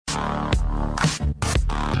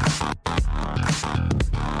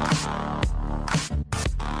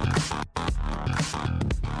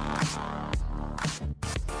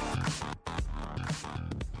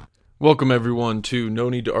Welcome, everyone, to No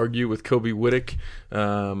Need to Argue with Kobe Whittick.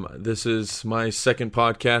 This is my second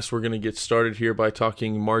podcast. We're going to get started here by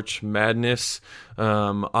talking March Madness.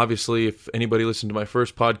 Obviously, if anybody listened to my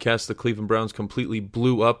first podcast, the Cleveland Browns completely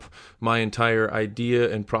blew up my entire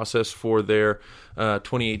idea and process for their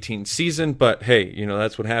 2018 season. But hey,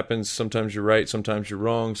 that's what happens. Sometimes you're right, sometimes you're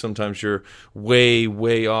wrong, sometimes you're way,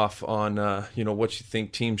 way off on what you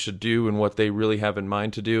think teams should do and what they really have in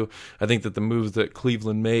mind to do. I think that the moves that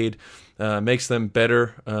Cleveland made makes them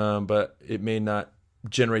better, but it may not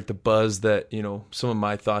generate the buzz that some of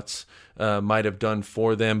my thoughts might have done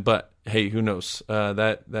for them. But hey, who knows?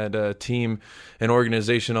 That team and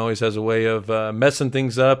organization always has a way of messing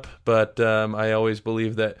things up. But I always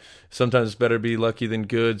believe that sometimes it's better to be lucky than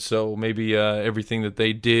good. So maybe everything that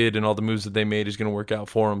they did and all the moves that they made is going to work out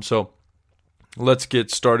for them. So let's get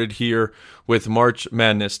started here with March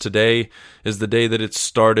Madness. Today is the day that it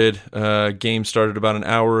started. Game started about an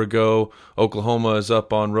hour ago. Oklahoma is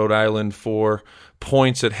up on Rhode Island for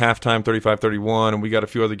points at halftime, 35-31, and we got a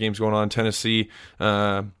few other games going on. Tennessee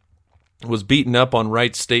was beaten up on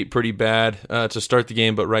Wright State pretty bad to start the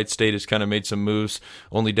game, but Wright State has kind of made some moves,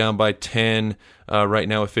 only down by 10 right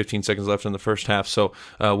now with 15 seconds left in the first half. So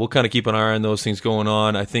we'll kind of keep an eye on those things going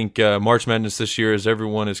on. I think March Madness this year, as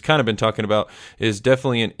everyone has kind of been talking about, is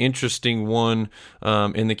definitely an interesting one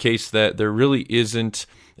in the case that there really isn't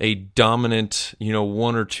a dominant,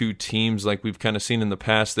 one or two teams like we've kind of seen in the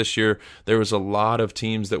past. This year, there was a lot of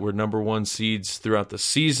teams that were number one seeds throughout the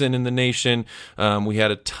season in the nation. We had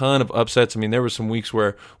a ton of upsets. I mean, there were some weeks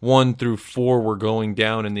where 1 through 4 were going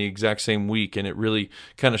down in the exact same week, and it really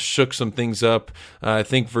kind of shook some things up. I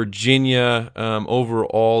think Virginia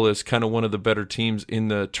overall is kind of one of the better teams in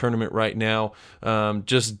the tournament right now.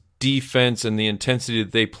 Just defense and the intensity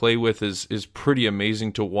that they play with is pretty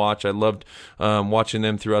amazing to watch. I loved watching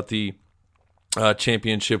them throughout the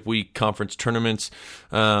championship week conference tournaments.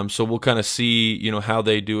 So we'll kind of see, how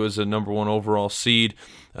they do as a number one overall seed.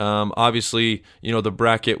 Obviously, the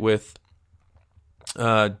bracket with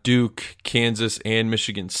Duke, Kansas, and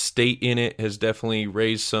Michigan State in it has definitely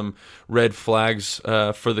raised some red flags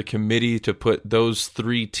for the committee to put those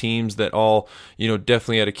three teams that all,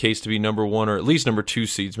 definitely had a case to be number one or at least number 2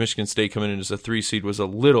 seeds. Michigan State coming in as a 3 seed was a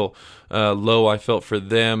little low, I felt, for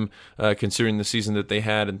them, considering the season that they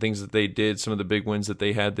had and things that they did, some of the big wins that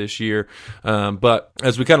they had this year. But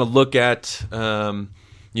as we kind of look at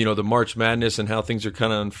the March Madness and how things are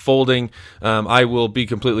kind of unfolding. I will be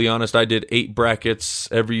completely honest. I did 8 brackets.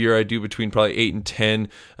 Every year I do between probably 8 and 10,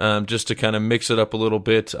 just to kind of mix it up a little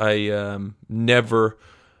bit. I never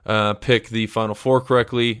pick the Final Four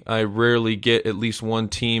correctly. I rarely get at least one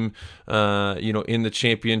team, in the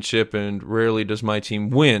championship, and rarely does my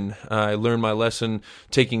team win. I learned my lesson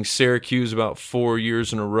taking Syracuse about 4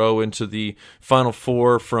 years in a row into the Final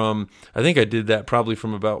Four I think I did that probably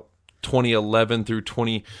from about 2011 through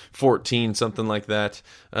 2014, something like that,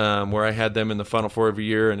 where I had them in the Final Four every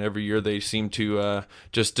year, and every year they seem to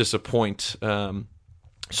just disappoint.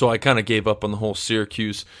 So I kind of gave up on the whole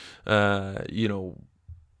Syracuse, record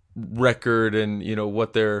and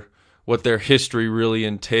what their history really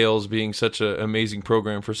entails, being such an amazing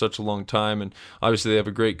program for such a long time. And obviously they have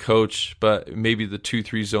a great coach, but maybe the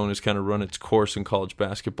 2-3 zone has kind of run its course in college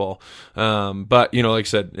basketball. But, like I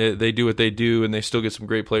said, they do what they do, and they still get some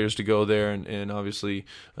great players to go there. And obviously,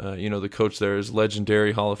 the coach there is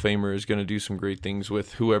legendary, Hall of Famer, is going to do some great things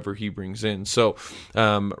with whoever he brings in. So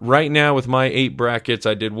right now with my 8 brackets,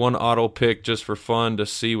 I did one auto pick just for fun to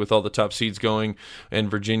see, with all the top seeds going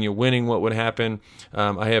and Virginia winning, what would happen.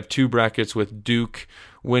 I have 2 brackets with Duke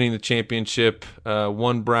winning the championship,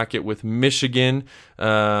 1 bracket with Michigan,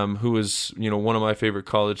 who is one of my favorite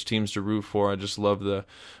college teams to root for. I just love the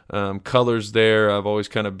colors there. I've always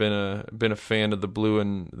kind of been a fan of the blue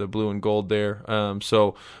and gold there.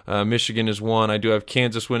 So Michigan is 1. I do have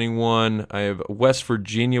Kansas winning 1. I have West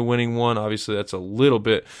Virginia winning 1. Obviously, that's a little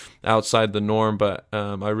bit outside the norm, but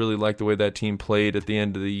I really like the way that team played at the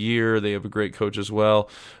end of the year. They have a great coach as well.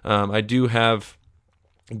 I do have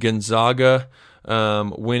Gonzaga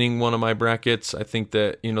winning one of my brackets. I think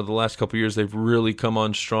that the last couple of years they've really come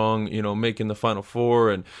on strong, making the Final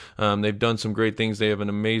Four, and they've done some great things. They have an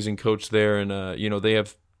amazing coach there, and they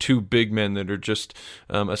have 2 big men that are just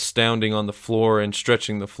astounding on the floor and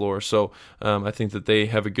stretching the floor. So I think that they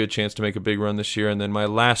have a good chance to make a big run this year. And then my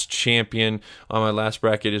last champion on my last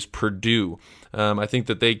bracket is Purdue. I think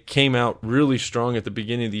that they came out really strong at the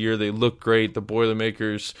beginning of the year. They looked great. The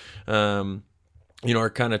Boilermakers are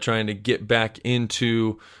kind of trying to get back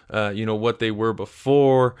into, what they were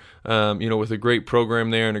before, with a great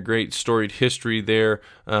program there and a great storied history there.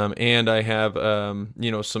 And I have,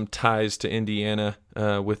 some ties to Indiana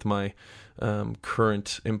with my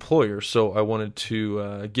current employer. So I wanted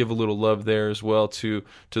to give a little love there as well to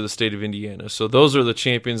the state of Indiana. So those are the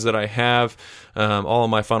champions that I have. All of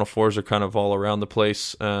my Final Fours are kind of all around the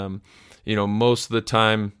place. Most of the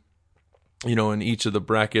time, in each of the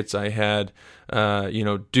brackets I had,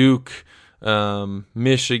 Duke,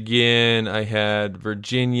 Michigan, I had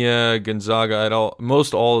Virginia, Gonzaga. I had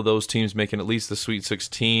most all of those teams making at least the Sweet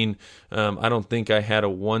 16. I don't think I had a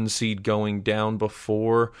 1 seed going down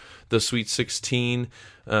before the Sweet 16.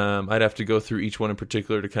 I'd have to go through each one in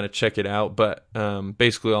particular to kind of check it out, but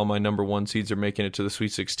basically all my number 1 seeds are making it to the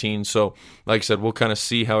Sweet 16. So, like I said, we'll kind of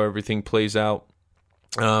see how everything plays out.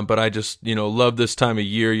 But I just, love this time of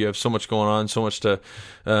year. You have so much going on, so much to,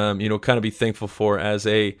 kind of be thankful for as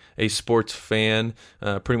a sports fan.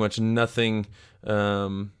 Pretty much nothing, is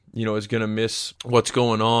going to miss what's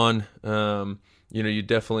going on. You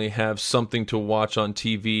definitely have something to watch on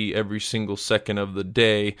TV every single second of the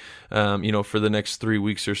day, for the next 3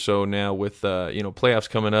 weeks or so now with, playoffs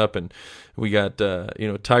coming up, and we got,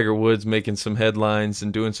 Tiger Woods making some headlines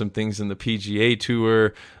and doing some things in the PGA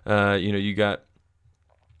Tour. You got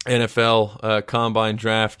NFL combine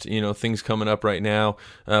draft, things coming up right now,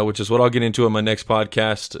 which is what I'll get into on my next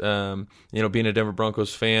podcast. Being a Denver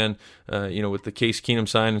Broncos fan, with the Case Keenum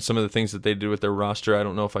sign and some of the things that they did with their roster, I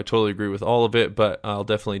don't know if I totally agree with all of it, but I'll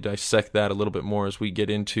definitely dissect that a little bit more as we get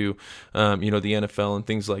into, the NFL and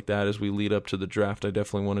things like that as we lead up to the draft. I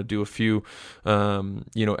definitely want to do a few,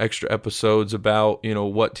 extra episodes about,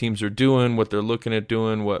 what teams are doing, what they're looking at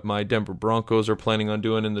doing, what my Denver Broncos are planning on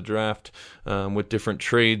doing in the draft, with different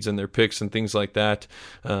trades and their picks and things like that.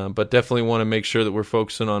 But definitely want to make sure that we're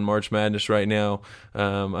focusing on March Madness right now.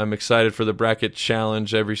 I'm excited for the bracket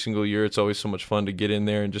challenge every single year. It's always so much fun to get in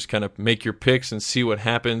there and just kind of make your picks and see what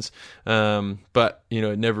happens. But,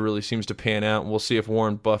 it never really seems to pan out. We'll see if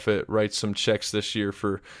Warren Buffett writes some checks this year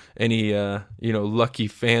for any, lucky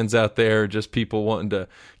fans out there, or just people wanting to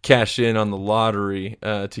cash in on the lottery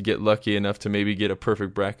to get lucky enough to maybe get a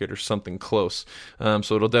perfect bracket or something close.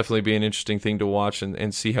 So it'll definitely be an interesting thing to watch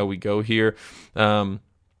and see how we go here.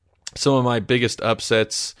 Some of my biggest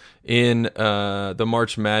upsets in the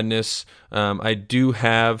March Madness, I do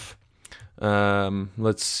have,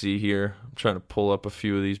 let's see here. I'm trying to pull up a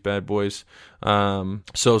few of these bad boys.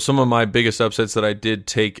 So some of my biggest upsets that I did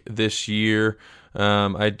take this year,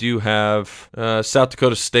 I do have South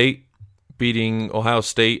Dakota State beating Ohio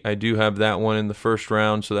State. I do have that one in the first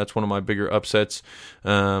round, so that's one of my bigger upsets.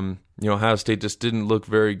 Ohio State just didn't look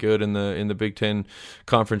very good in the Big Ten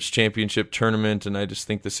Conference Championship tournament, and I just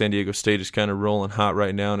think the San Diego State is kind of rolling hot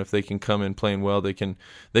right now. And if they can come in playing well, they can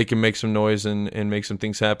make some noise and make some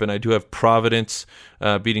things happen. I do have Providence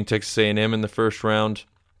beating Texas A&M in the first round.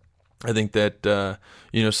 I think that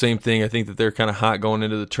same thing. I think that they're kind of hot going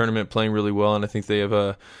into the tournament, playing really well, and I think they have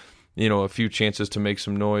a few chances to make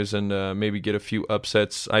some noise and maybe get a few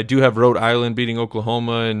upsets. I do have Rhode Island beating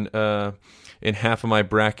Oklahoma in half of my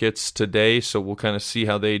brackets today, so we'll kind of see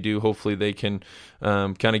how they do. Hopefully they can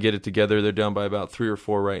kind of get it together. They're down by about 3 or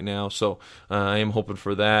 4 right now, so I am hoping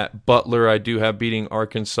for that. Butler, I do have beating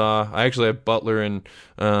Arkansas. I actually have Butler in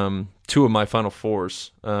 2 of my Final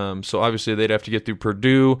Fours. So obviously they'd have to get through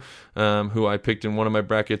Purdue, who I picked in one of my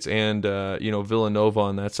brackets, and Villanova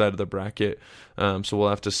on that side of the bracket. So we'll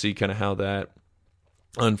have to see kind of how that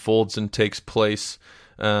unfolds and takes place.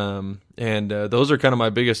 And those are kind of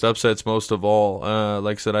my biggest upsets most of all.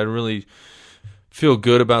 Like I said, I really feel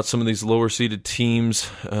good about some of these lower seeded teams.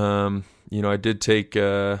 I did take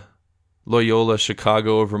Loyola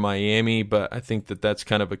Chicago over Miami, but I think that that's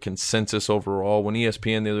kind of a consensus overall. When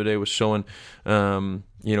ESPN the other day was showing,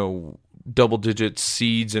 double-digit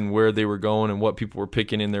seeds and where they were going and what people were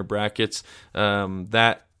picking in their brackets,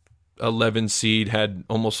 that 11 seed had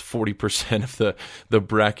almost 40% of the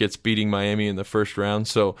brackets beating Miami in the first round.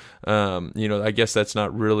 So, I guess that's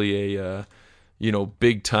not really a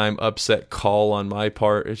big time upset call on my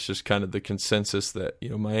part. It's just kind of the consensus that,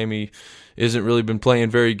 Miami isn't really been playing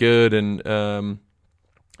very good, and,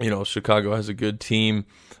 Chicago has a good team.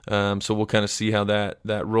 So we'll kind of see how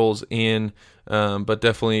that rolls in. But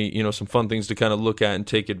definitely, some fun things to kind of look at and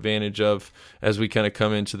take advantage of as we kind of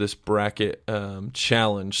come into this bracket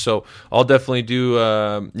challenge. So I'll definitely do,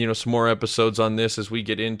 some more episodes on this as we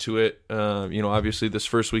get into it. Obviously this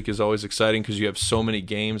first week is always exciting because you have so many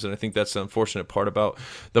games, and I think that's the unfortunate part about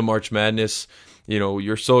the March Madness.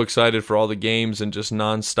 You're so excited for all the games and just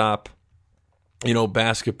nonstop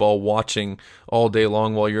basketball watching all day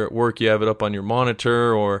long while you're at work. You have it up on your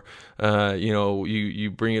monitor, or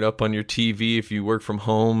you bring it up on your TV if you work from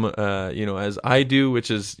home, as I do, which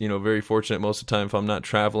is very fortunate most of the time if I'm not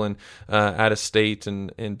traveling out of state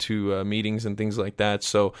and to meetings and things like that.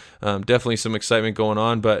 So definitely some excitement going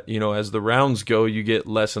on, but as the rounds go, you get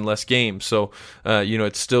less and less games. So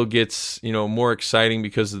it still gets more exciting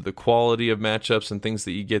because of the quality of matchups and things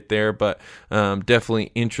that you get there, but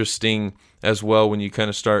definitely interesting as well when you kind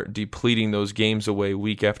of start depleting those games away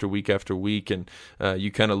week after week after week, and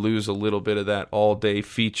you kind of lose a little bit of that all-day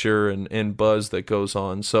feature and buzz that goes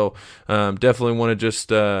on. So definitely want to just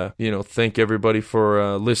thank everybody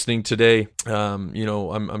for listening today.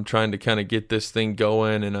 I'm trying to kind of get this thing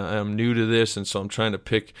going, and I'm new to this, and so I'm trying to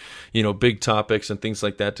pick big topics and things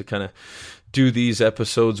like that to kind of do these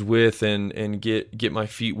episodes with and get my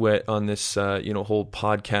feet wet on this whole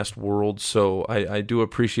podcast world. So I do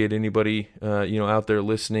appreciate anybody out there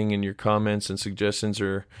listening, and your comments and suggestions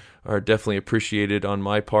are definitely appreciated on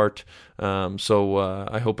my part. So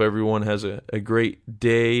I hope everyone has a great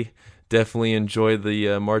day. Definitely enjoy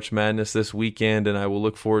the March Madness this weekend, and I will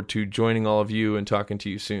look forward to joining all of you and talking to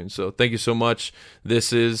you soon. So thank you so much.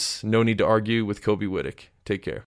 This is No Need to Argue with Kobe Whittick. Take care.